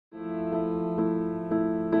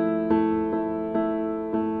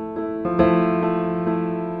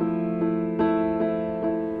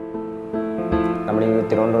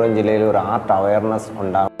തിരുവനന്തപുരം ജില്ലയിൽ ഒരു art awareness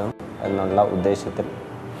ഉണ്ടാകണം എന്നുള്ള ഉദ്ദേശത്തിൽ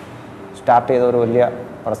സ്റ്റാർട്ട് ചെയ്ത ഒരു വലിയ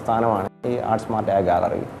പ്രസ്ഥാനമാണ് ഈ ആർട്ട് സ്മാർട്ട്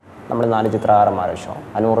ഗാലറി. നമ്മൾ 4 ചിത്രകാരന്മാരുടെ ഷോ.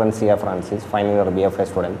 അനൂറൻ സിയ Francis final year BFA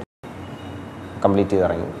student complete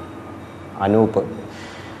ചെയ്തിറങ്ങി. Anoop,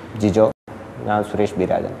 Jijo, ഞാൻ സുരേഷ് ബി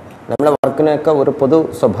രാജൻ. നമ്മുടെ വർക്കിനൊക്കെ ഒരു പൊതു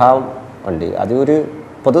സ്വഭാവം ഉണ്ട്. അതൊരു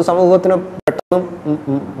പൊതുസമൂഹത്തിന് പെട്ടെന്ന്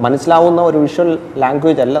മനസ്സിലാവുന്ന ഒരു വിഷ്വൽ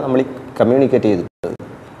ലാംഗ്വേജ് അല്ല നമ്മൾ കമ്മ്യൂണിക്കേറ്റ് ചെയ്തിട്ടുള്ളത്.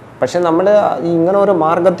 പക്ഷെ നമ്മൾ ഇങ്ങനെ ഒരു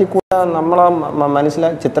മാർഗത്തിൽ കൂടെ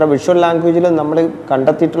നമ്മളെ വിഷ്വൽ ലാംഗ്വേജിൽ നമ്മൾ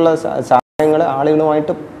കണ്ടെത്തിയിട്ടുള്ള സാധനങ്ങൾ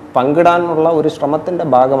ആളുകളുമായിട്ട് പങ്കിടാനുള്ള ഒരു ശ്രമത്തിൻ്റെ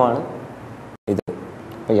ഭാഗമാണ് ഇത്.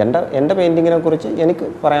 അപ്പോൾ എൻ്റെ പെയിൻറ്റിങ്ങിനെ കുറിച്ച് എനിക്ക്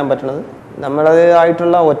പറയാൻ പറ്റുന്നത്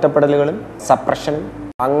നമ്മളതായിട്ടുള്ള ഒറ്റപ്പെടലുകളും സപ്രഷനും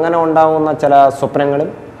അങ്ങനെ ഉണ്ടാകുന്ന ചില സ്വപ്നങ്ങളും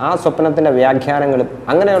ആ സ്വപ്നത്തിൻ്റെ വ്യാഖ്യാനങ്ങളും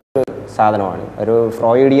അങ്ങനെയുള്ളൊരു സാധനമാണ്. ഒരു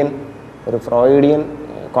ഫ്രോയിഡിയൻ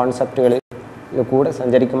കോൺസെപ്റ്റുകളിൽ കൂടെ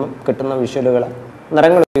സഞ്ചരിക്കുമ്പോൾ കിട്ടുന്ന വിഷ്വലുകളെ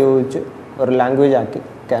നിറങ്ങൾ ഉപയോഗിച്ച് ഒരു ലാംഗ്വേജ് ആക്കി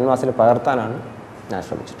ക്യാൻവാസിൽ പകർത്താനാണ് ഞാൻ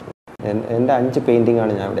ശ്രമിച്ചിട്ടുള്ളത്. എൻ്റെ 5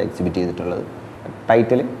 പെയിൻറ്റിങ്ങാണ് ഞാൻ ഇവിടെ എക്സിബിറ്റ് ചെയ്തിട്ടുള്ളത്.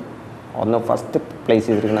 ടൈറ്റിൽ ഒന്ന് ഫസ്റ്റ് പ്ലേസ്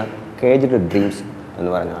ചെയ്തിരിക്കുന്ന കേജ്ഡ് ഡ്രീംസ്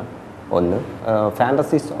എന്ന് പറഞ്ഞാൽ ഒന്ന്,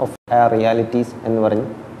 ഫാൻറ്റസീസ് ഓഫ് റിയാലിറ്റീസ് എന്ന് പറഞ്ഞ്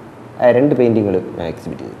 2 പെയിൻറ്റിങ്ങൾ ഞാൻ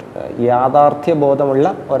എക്സിബിറ്റ് ചെയ്തിട്ടുണ്ട്. യാഥാർത്ഥ്യബോധമുള്ള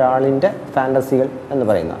ഒരാളിൻ്റെ ഫാൻറ്റസികൾ എന്ന്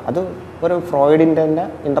പറയുന്ന അത് ഒരു ഫ്രോയിഡിൻ്റെ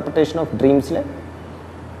ഇൻ്റർപ്രിട്ടേഷൻ ഓഫ് ഡ്രീംസിലെ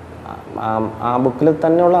ആ ബുക്കിൽ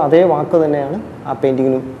തന്നെയുള്ള അതേ വാക്ക് തന്നെയാണ് ആ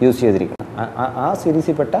പെയിൻറ്റിങ്ങിനും യൂസ് ചെയ്തിരിക്കുന്നത്. ആ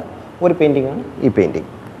സീരീസിൽപ്പെട്ട ഒരു പെയിൻറ്റിങ്ങാണ് ഈ പെയിൻറ്റിങ്,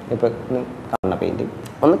 ഇപ്പോൾ കാണുന്ന പെയിൻറ്റിങ്.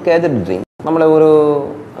 ഒന്ന് കേജ്ഡ് ഡ്രീം. നമ്മൾ ഒരു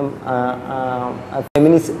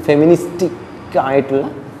ഫെമിനിസ്റ്റിക് ആയിട്ടുള്ള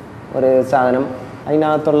ഒരു സാധനം.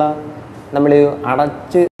 അതിനകത്തുള്ള നമ്മൾ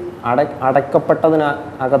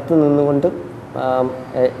അടക്കപ്പെട്ടതിനകത്ത് നിന്നുകൊണ്ട്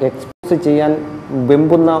എക്സ്പോസ് ചെയ്യാൻ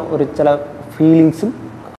വെമ്പുന്ന ഒരു ചില ഫീലിങ്സും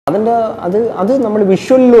അത് നമ്മൾ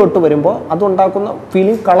വിഷ്വലിലോട്ട് വരുമ്പോൾ അതുണ്ടാക്കുന്ന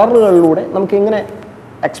ഫീലിംഗ് കളറുകളിലൂടെ നമുക്ക് എങ്ങനെ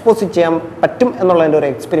എക്സ്പോസ് ചെയ്യാൻ പറ്റും എന്നുള്ളതിൻ്റെ ഒരു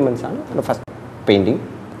എക്സ്പെരിമെൻറ്റ്സാണ് എൻ്റെ ഫസ്റ്റ് പെയിൻറ്റിങ്.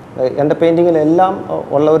 എൻ്റെ പെയിൻറ്റിങ്ങിലെല്ലാം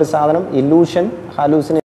ഉള്ള ഒരു സാധനം ഇല്ലൂഷൻ,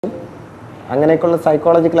 ഹാലൂസിനേഷൻ അങ്ങനെയൊക്കെയുള്ള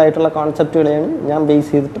സൈക്കോളജിക്കലായിട്ടുള്ള കോൺസെപ്റ്റുകളെയാണ് ഞാൻ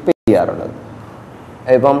ബേസ് ചെയ്തിട്ട് പെയിൻറ്റ് ചെയ്യാറുള്ളത്.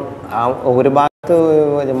 ഇപ്പം ഒരു ഭാഗത്ത്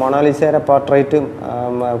മൊണാലിസയുടെ പോർട്രേറ്റ്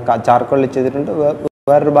ചാർക്കോളിൽ ചെയ്തിട്ടുണ്ട്,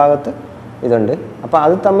 വേറൊരു ഭാഗത്ത് ഇതുണ്ട്. അപ്പോൾ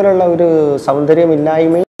അത് തമ്മിലുള്ള ഒരു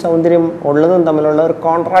സൗന്ദര്യമില്ലായ്മയും സൗന്ദര്യം ഉള്ളതും തമ്മിലുള്ള ഒരു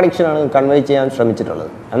കോൺട്രാഡിക്ഷനാണ് കൺവേ ചെയ്യാൻ ശ്രമിച്ചിട്ടുള്ളത്.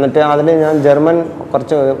 എന്നിട്ട് അതിൽ ഞാൻ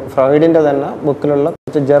കുറച്ച് ഫ്രോയിഡിൻ്റെ തന്നെ ബുക്കിലുള്ള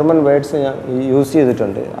കുറച്ച് ജർമ്മൻ വേർഡ്സ് ഞാൻ യൂസ്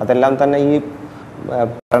ചെയ്തിട്ടുണ്ട്. അതെല്ലാം തന്നെ ഈ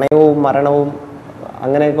പ്രണയവും മരണവും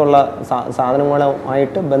അങ്ങനെയൊക്കെയുള്ള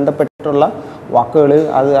സാധനങ്ങളുമായിട്ട് ബന്ധപ്പെട്ടിട്ടുള്ള വാക്കുകൾ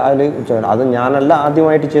അത് ഞാനല്ല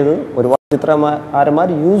ആദ്യമായിട്ട് ചെയ്തത്. ഒരുപാട് ചിത്രകാരന്മാർ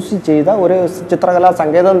യൂസ് ചെയ്ത ഒരു ചിത്രകലാ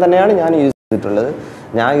സങ്കേതം തന്നെയാണ് ഞാൻ യൂസ് ചെയ്തിട്ടുള്ളത്.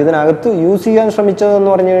 ഞാൻ ഇതിനകത്ത് യൂസ് ചെയ്യാൻ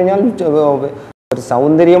ശ്രമിച്ചതെന്ന് പറഞ്ഞു കഴിഞ്ഞാൽ ഒരു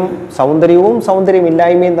സൗന്ദര്യവും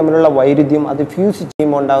സൗന്ദര്യമില്ലായ്മയും തമ്മിലുള്ള വൈരുദ്ധ്യം, അത് ഫ്യൂസ്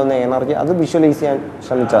ചെയ്യുമ്പോൾ ഉണ്ടാകുന്ന എനർജി, അത് വിഷ്വലൈസ് ചെയ്യാൻ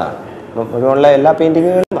ശ്രമിച്ചതാണ്. മുഴുവനുള്ള എല്ലാ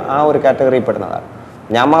പെയിൻറ്റിങ്ങുകളും ആ ഒരു കാറ്റഗറിയിൽ പെടുന്നതാണ്.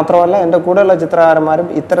 ഞാൻ മാത്രമല്ല, എൻ്റെ കൂടെയുള്ള ചിത്രകാരന്മാരും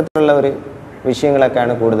ഇത്തരത്തിലുള്ള ഒരു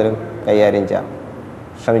വിഷയങ്ങളൊക്കെയാണ് കൂടുതലും കൈകാര്യം ചെയ്യാൻ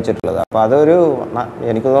ശ്രമിച്ചിട്ടുള്ളത്. അപ്പോൾ അതൊരു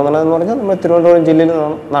എനിക്ക് തോന്നുന്നതെന്ന് പറഞ്ഞാൽ നമ്മൾ തിരുവനന്തപുരം ജില്ലയിൽ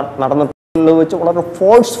നടന്നിട്ടുള്ളത് വെച്ച് വളരെ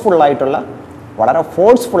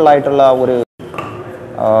ഫോഴ്സ്ഫുള്ളായിട്ടുള്ള ഒരു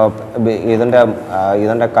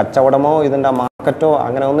ഇതിൻ്റെ കച്ചവടമോ ഇതിൻ്റെ മാർക്കറ്റോ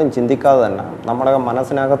അങ്ങനെ ഒന്നും ചിന്തിക്കാതെ തന്നെ നമ്മുടെ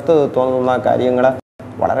മനസ്സിനകത്ത് തോന്നുന്ന കാര്യങ്ങളെ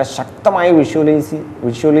വളരെ ശക്തമായി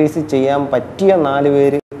വിഷ്വലൈസ് ചെയ്യാൻ പറ്റിയ 4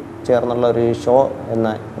 പേര് ചേർന്നുള്ള ഒരു ഷോ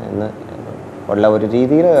എന്ന് ഉള്ള ഒരു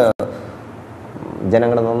രീതിയിൽ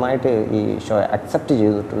ജനങ്ങൾ നന്നായിട്ട് ഈ ഷോ അക്സെപ്റ്റ്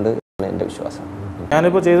ചെയ്തിട്ടുണ്ട് എന്ന് എൻ്റെ വിശ്വാസം.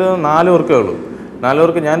 ഞാനിപ്പോൾ ചെയ്തത് 4 വർക്കുകളേ ഉള്ളൂ. 4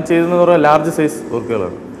 വർക്ക് ഞാൻ ചെയ്തതെന്ന് പറഞ്ഞാൽ ലാർജ് സൈസ്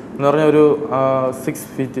വർക്കുകളാണ്. എന്ന് പറഞ്ഞാൽ ഒരു 6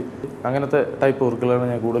 ഫീറ്റ് അങ്ങനത്തെ ടൈപ്പ് വർക്കുകളാണ്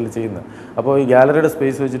ഞാൻ കൂടുതൽ ചെയ്യുന്നത്. അപ്പോൾ ഈ ഗാലറിയുടെ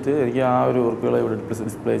സ്പേസ് വെച്ചിട്ട് എനിക്ക് ആ ഒരു വർക്കുകളെ ഇവിടെ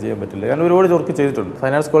ഡിസ്പ്ലേ ചെയ്യാൻ പറ്റില്ല. ഞാൻ ഒരുപാട് വർക്ക് ചെയ്തിട്ടുണ്ട്.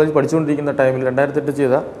 ഫൈൻ ആർട്സ് കോളേജ് പഠിച്ചുകൊണ്ടിരിക്കുന്ന ടൈമിൽ 2008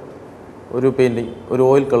 ചെയ്ത ഒരു പെയിൻറ്റിങ്, ഒരു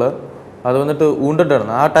ഓയിൽ കളർ, അത് വന്നിട്ട്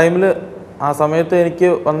ഊണ്ടഡാണ്. ആ ടൈമിൽ ആ സമയത്ത് എനിക്ക്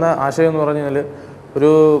വന്ന ആശയം എന്ന് പറഞ്ഞു കഴിഞ്ഞാൽ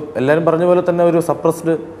എല്ലാവരും പറഞ്ഞ പോലെ തന്നെ ഒരു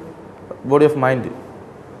സപ്രസ്ഡ് ബോഡി ഓഫ് മൈൻഡ്,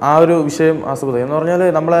 ആ ഒരു വിഷയം ആസ്വദിക്കുക എന്ന് പറഞ്ഞാൽ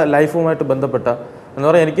നമ്മളെ ലൈഫുമായിട്ട് ബന്ധപ്പെട്ട എന്ന്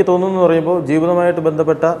പറഞ്ഞാൽ എനിക്ക് തോന്നുന്നു എന്ന് പറയുമ്പോൾ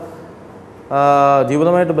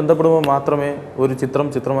ജീവിതമായിട്ട് ബന്ധപ്പെടുമ്പോൾ മാത്രമേ ഒരു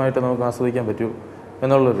ചിത്രമായിട്ട് നമുക്ക് ആസ്വദിക്കാൻ പറ്റൂ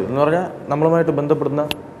എന്നുള്ളൊരു എന്ന് പറഞ്ഞാൽ നമ്മളുമായിട്ട് ബന്ധപ്പെടുന്ന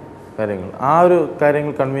കാര്യങ്ങൾ, ആ ഒരു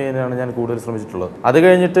കാര്യങ്ങൾ കൺവേ ചെയ്യാനാണ് ഞാൻ കൂടുതൽ ശ്രമിച്ചിട്ടുള്ളത്. അത്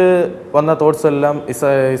കഴിഞ്ഞിട്ട് വന്ന തോട്ട്സ് എല്ലാം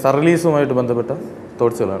സർലീസുമായിട്ട് ബന്ധപ്പെട്ട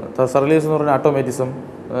തോട്ട്സുകളാണ്. സർലീസ് എന്ന് പറഞ്ഞാൽ ഓട്ടോമാറ്റിസം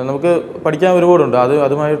നമുക്ക് പഠിക്കാൻ ഒരുപാടുണ്ട്.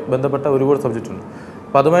 അതുമായി ബന്ധപ്പെട്ട ഒരുപാട് സബ്ജക്റ്റ് ഉണ്ട്.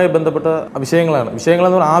 അപ്പോൾ അതുമായി ബന്ധപ്പെട്ട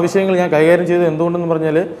വിഷയങ്ങളെന്ന് പറഞ്ഞാൽ ആ വിഷയങ്ങൾ ഞാൻ കൈകാര്യം ചെയ്തത് എന്തുകൊണ്ടെന്ന്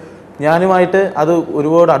പറഞ്ഞാൽ ഞാനുമായിട്ട് അത്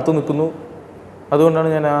ഒരുപാട് അടുത്ത് നിൽക്കുന്നു. അതുകൊണ്ടാണ്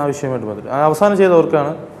ഞാൻ ആ വിഷയമായിട്ട് ബന്ധപ്പെട്ടത്. അവസാനം ചെയ്ത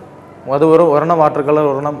വർക്കാണ് അത്. ഒരെണ്ണം വാട്ടർ കളർ,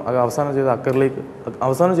 ഒരെണ്ണം അവസാനം ചെയ്ത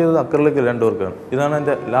അക്രലിക് 2 വർക്കാണ്. ഇതാണ്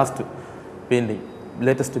എൻ്റെ ലേറ്റസ്റ്റ്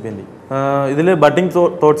പെയിൻറ്റിങ്. ഇതിൽ ബഡ്ഡിങ്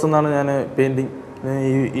തോട്ട്സ് എന്നാണ് ഞാൻ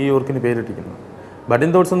ഈ വർക്കിന് പേരിട്ടിരിക്കുന്നത്.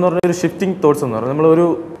 ബഡിങ് തോട്ട്സ് എന്ന് പറഞ്ഞാൽ ഒരു ഷിഫ്റ്റിംഗ് തോട്ട്സ് എന്ന് പറഞ്ഞാൽ നമ്മളൊരു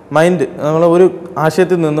മൈൻഡ് നമ്മൾ ഒരു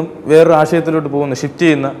ആശയത്തിൽ നിന്നും വേറൊരു ആശയത്തിലോട്ട് പോകുന്ന ഷിഫ്റ്റ്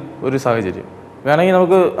ചെയ്യുന്ന ഒരു സാഹചര്യം. വേണമെങ്കിൽ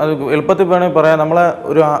നമുക്ക് അത് എളുപ്പത്തിൽ വേണമെങ്കിൽ പറയാം, നമ്മളെ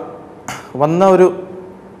ഒരു വന്ന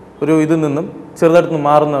ഒരു ഇതിൽ നിന്നും ചെറുതായിട്ട്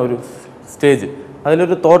മാറുന്ന ഒരു സ്റ്റേജ്,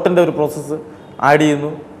 അതിലൊരു തോട്ടിൻ്റെ ഒരു പ്രോസസ്സ് ആഡ്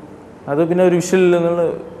ചെയ്യുന്നു, അത് പിന്നെ ഒരു വിഷ്വലിൽ നിന്നുള്ള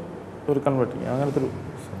ഒരു കൺവേർട്ട് ചെയ്യും. അങ്ങനത്തെ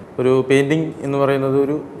ഒരു പെയിൻറ്റിങ് എന്ന് പറയുന്നത്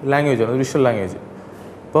ഒരു ലാംഗ്വേജാണ്, ഒരു വിഷ്വൽ ലാംഗ്വേജ്.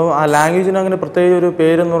 അപ്പോൾ ആ ലാംഗ്വേജിന് അങ്ങനെ പ്രത്യേക ഒരു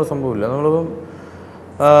പേരെന്നൊരു സംഭവമില്ല. നമ്മളിപ്പം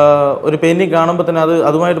ഒരു പെയിൻറ്റിങ് കാണുമ്പോൾ തന്നെ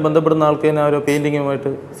അതുമായിട്ട് ബന്ധപ്പെടുന്ന ആൾക്ക് തന്നെ ആ ഒരു പെയിൻറ്റിങ്ങുമായിട്ട്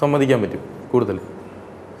സംവദിക്കാൻ പറ്റും കൂടുതൽ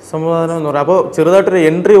സംവാദനം എന്ന് പറയുക. അപ്പോൾ ചെറുതായിട്ടൊരു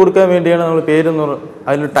എൻട്രി കൊടുക്കാൻ വേണ്ടിയാണ് നമ്മൾ പേരെന്ന് പറയുക,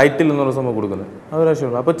 അതിൽ ടൈറ്റിൽ എന്നുള്ള സംഭവം കൊടുക്കുന്നത്,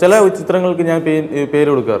 അതൊരാവശ്യമുള്ളൂ. അപ്പോൾ ചില ചിത്രങ്ങൾക്ക് ഞാൻ പേര്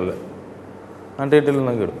കൊടുക്കാറില്ല, ആ ടൈറ്റിൽ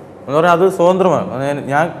നിന്നൊക്കെ ഇടും എന്ന് പറഞ്ഞാൽ അത് സ്വതന്ത്രമാണ്.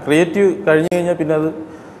 ഞാൻ ക്രിയേറ്റീവ് കഴിഞ്ഞ് കഴിഞ്ഞാൽ പിന്നെ അത്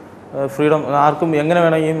ഫ്രീഡം, ആർക്കും എങ്ങനെ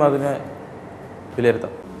വേണമെങ്കിലും അതിനെ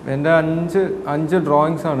വിലയിരുത്താം. എൻ്റെ അഞ്ച്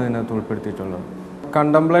ഡ്രോയിങ്സാണ് ഇതിനകത്ത് ഉൾപ്പെടുത്തിയിട്ടുള്ളത്.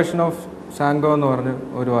 കണ്ടംപ്ലേഷൻ ഓഫ് സാങ്കോ എന്ന് പറഞ്ഞ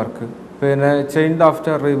ഒരു വർക്ക്, പിന്നെ ചെയിൻഡ്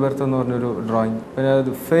ആഫ്റ്റർ റീബർത്ത് എന്ന് പറഞ്ഞൊരു ഡ്രോയിങ്, പിന്നെ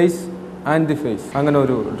ഫേസ് ആൻഡ് ദി ഫേസ് അങ്ങനെ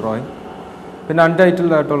ഒരു ഡ്രോയിങ്, പിന്നെ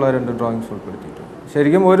അൺടൈറ്റിൽഡ് ആയിട്ടുള്ള 2 ഡ്രോയിങ്സ് ഉൾപ്പെടുത്തിയിട്ടുണ്ട്.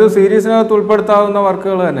 ശരിക്കും ഒരു സീരീസിനകത്ത് ഉൾപ്പെടുത്താവുന്ന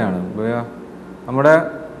വർക്കുകൾ തന്നെയാണ്. നമ്മുടെ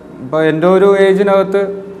ഇപ്പോൾ എൻ്റെ ഒരു ഏജിനകത്ത്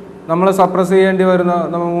നമ്മൾ സപ്രസ് ചെയ്യേണ്ടി വരുന്ന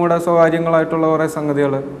നമ്മുടെ സ്വകാര്യങ്ങളായിട്ടുള്ള കുറേ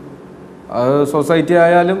സംഗതികൾ, അത് സൊസൈറ്റി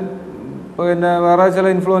ആയാലും പിന്നെ വേറെ ചില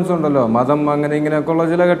ഇൻഫ്ലുവൻസ് ഉണ്ടല്ലോ, മതം അങ്ങനെ ഇങ്ങനെയൊക്കെയുള്ള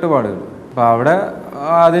ചില കെട്ടുപാടുകൾ. അപ്പോൾ അവിടെ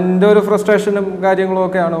അതിൻ്റെ ഒരു ഫ്രസ്ട്രേഷനും കാര്യങ്ങളും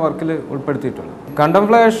ഒക്കെയാണ് വർക്കിൽ ഉൾപ്പെടുത്തിയിട്ടുള്ളത്.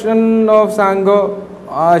 കണ്ടംപ്ലേഷൻ ഓഫ് സാങ്കോ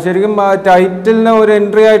ശരിക്കും ആ ടൈറ്റിലിനെ ഒരു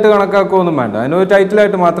എൻട്രി ആയിട്ട് കണക്കാക്കുകയൊന്നും വേണ്ട, അതിനൊരു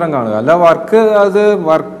ടൈറ്റിലായിട്ട് മാത്രം കാണുക. അല്ല അത്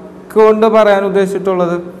വർക്ക് കൊണ്ട് പറയാൻ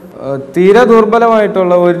ഉദ്ദേശിച്ചിട്ടുള്ളത് തീരെ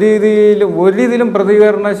ദുർബലമായിട്ടുള്ള ഒരു രീതിയിലും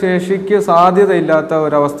പ്രതികരണ ശേഷിക്ക് സാധ്യതയില്ലാത്ത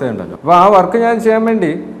ഒരവസ്ഥയുണ്ടല്ലോ. അപ്പോൾ ആ വർക്ക് ഞാൻ ചെയ്യാൻ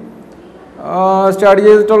വേണ്ടി സ്റ്റഡി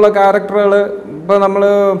ചെയ്തിട്ടുള്ള ക്യാരക്ടറുകൾ, ഇപ്പോൾ നമ്മൾ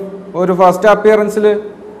ഒരു ഫസ്റ്റ് അപ്പിയറൻസിൽ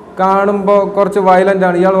കാണുമ്പോൾ കുറച്ച് വയലൻ്റ്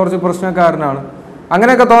ആണ്, ഇയാൾ കുറച്ച് പ്രശ്നക്കാരനാണ്,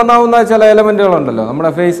 അങ്ങനെയൊക്കെ തോന്നാവുന്ന ചില എലമെൻറ്റുകളുണ്ടല്ലോ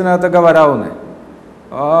നമ്മുടെ ഫേസിനകത്തൊക്കെ വരാവുന്നത്.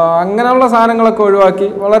 അങ്ങനെയുള്ള സാധനങ്ങളൊക്കെ ഒഴിവാക്കി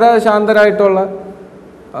വളരെ ശാന്തരായിട്ടുള്ള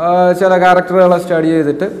ചില ക്യാരക്ടറുകളെ സ്റ്റഡി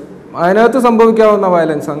ചെയ്തിട്ട് അതിനകത്ത് സംഭവിക്കാവുന്ന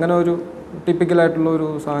വയലൻസ്, അങ്ങനെ ഒരു ടിപ്പിക്കലായിട്ടുള്ള ഒരു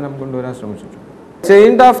സാധനം കൊണ്ടുവരാൻ ശ്രമിച്ചിട്ടുണ്ട്.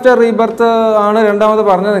 ചെയിൻഡ് ആഫ്റ്റർ റീബർത്ത് ആണ് രണ്ടാമത്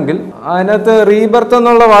പറഞ്ഞതെങ്കിൽ അതിനകത്ത് റീബർത്ത്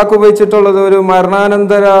എന്നുള്ള വാക്ക് ഉപയോഗിച്ചിട്ടുള്ളത് ഒരു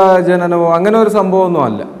മരണാനന്തര ജനനമോ അങ്ങനെ ഒരു സംഭവമൊന്നും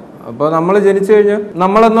അല്ല. അപ്പോൾ നമ്മൾ ജനിച്ചു കഴിഞ്ഞാൽ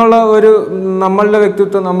നമ്മളെന്നുള്ള നമ്മളുടെ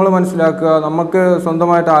വ്യക്തിത്വം നമ്മൾ മനസ്സിലാക്കുക, നമുക്ക്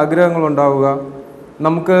സ്വന്തമായിട്ട് ആഗ്രഹങ്ങൾ ഉണ്ടാവുക,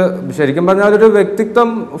 നമുക്ക് ശരിക്കും പറഞ്ഞാൽ ഒരു വ്യക്തിത്വം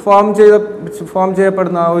ഫോം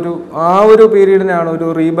ചെയ്യപ്പെടുന്ന ആ ഒരു പീരീഡിനെയാണ് ഒരു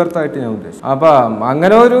റീബർത്ത് ആയിട്ട് ഞാൻ ഉദ്ദേശിച്ചത്. അപ്പം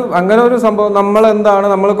അങ്ങനെ ഒരു സംഭവം, നമ്മളെന്താണ്,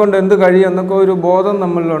 നമ്മളെ കൊണ്ട് എന്ത് കഴിയും എന്നൊക്കെ ഒരു ബോധം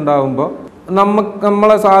നമ്മളിൽ ഉണ്ടാകുമ്പോൾ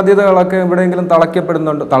നമ്മളെ സാധ്യതകളൊക്കെ എവിടെയെങ്കിലും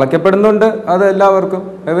തളയ്ക്കപ്പെടുന്നുണ്ട്. അത് എല്ലാവർക്കും,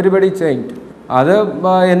 എവരിബഡി ചേഞ്ച്. അത്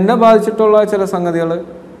എന്നെ ബാധിച്ചിട്ടുള്ള ചില സംഗതികൾ,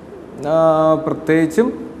 പ്രത്യേകിച്ചും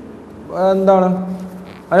എന്താണ്,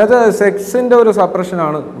 അതിനകത്ത് സെക്സിൻ്റെ ഒരു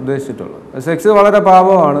സപ്രഷനാണ് ഉദ്ദേശിച്ചിട്ടുള്ളത്. സെക്സ് വളരെ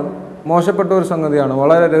പാപമാണ്, മോശപ്പെട്ട ഒരു സംഗതിയാണ്,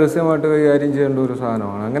 വളരെ രഹസ്യമായിട്ട് കൈകാര്യം ചെയ്യേണ്ട ഒരു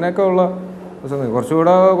സാധനമാണ്. അങ്ങനെയൊക്കെ ഉള്ള സംഗതി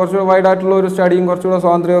കുറച്ചുകൂടെ വൈഡായിട്ടുള്ള ഒരു സ്റ്റഡിയും കുറച്ചുകൂടെ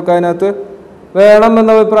സ്വാതന്ത്ര്യമൊക്കെ അതിനകത്ത് വേണം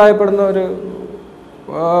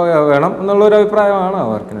എന്നുള്ളൊരു അഭിപ്രായമാണ് ആ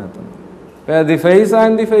വർക്കിനകത്ത്. The face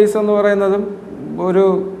and the face എന്ന് പറയുന്നതും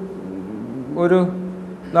ഒരു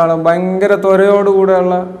എന്താണ്, ഭയങ്കര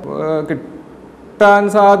ത്വരയോടുകൂടെയുള്ള കിട്ടാൻ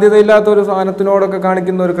സാധ്യതയില്ലാത്തൊരു സാധനത്തിനോടൊക്കെ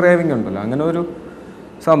കാണിക്കുന്ന ഒരു ക്രേവിങ് ഉണ്ടല്ലോ, അങ്ങനെ ഒരു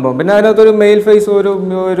സംഭവം. പിന്നെ അതിനകത്തൊരു മെയിൽ ഫേസും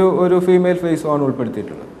ഒരു ഫീമെയിൽ ഫേസും ആണ്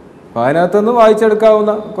ഉൾപ്പെടുത്തിയിട്ടുള്ളത്. അപ്പോൾ അതിനകത്തുനിന്ന്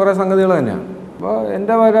വായിച്ചെടുക്കാവുന്ന കുറേ സംഗതികൾ തന്നെയാണ്. അപ്പോൾ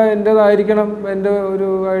എൻ്റേതായിരിക്കണം, എൻ്റെ ഒരു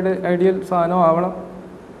ഐഡിയൽ സാധനം ആവണം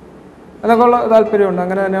എന്നൊക്കെ ഉള്ള താല്പര്യമുണ്ട്.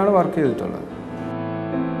 അങ്ങനെ തന്നെയാണ് വർക്ക് ചെയ്തിട്ടുള്ളത്.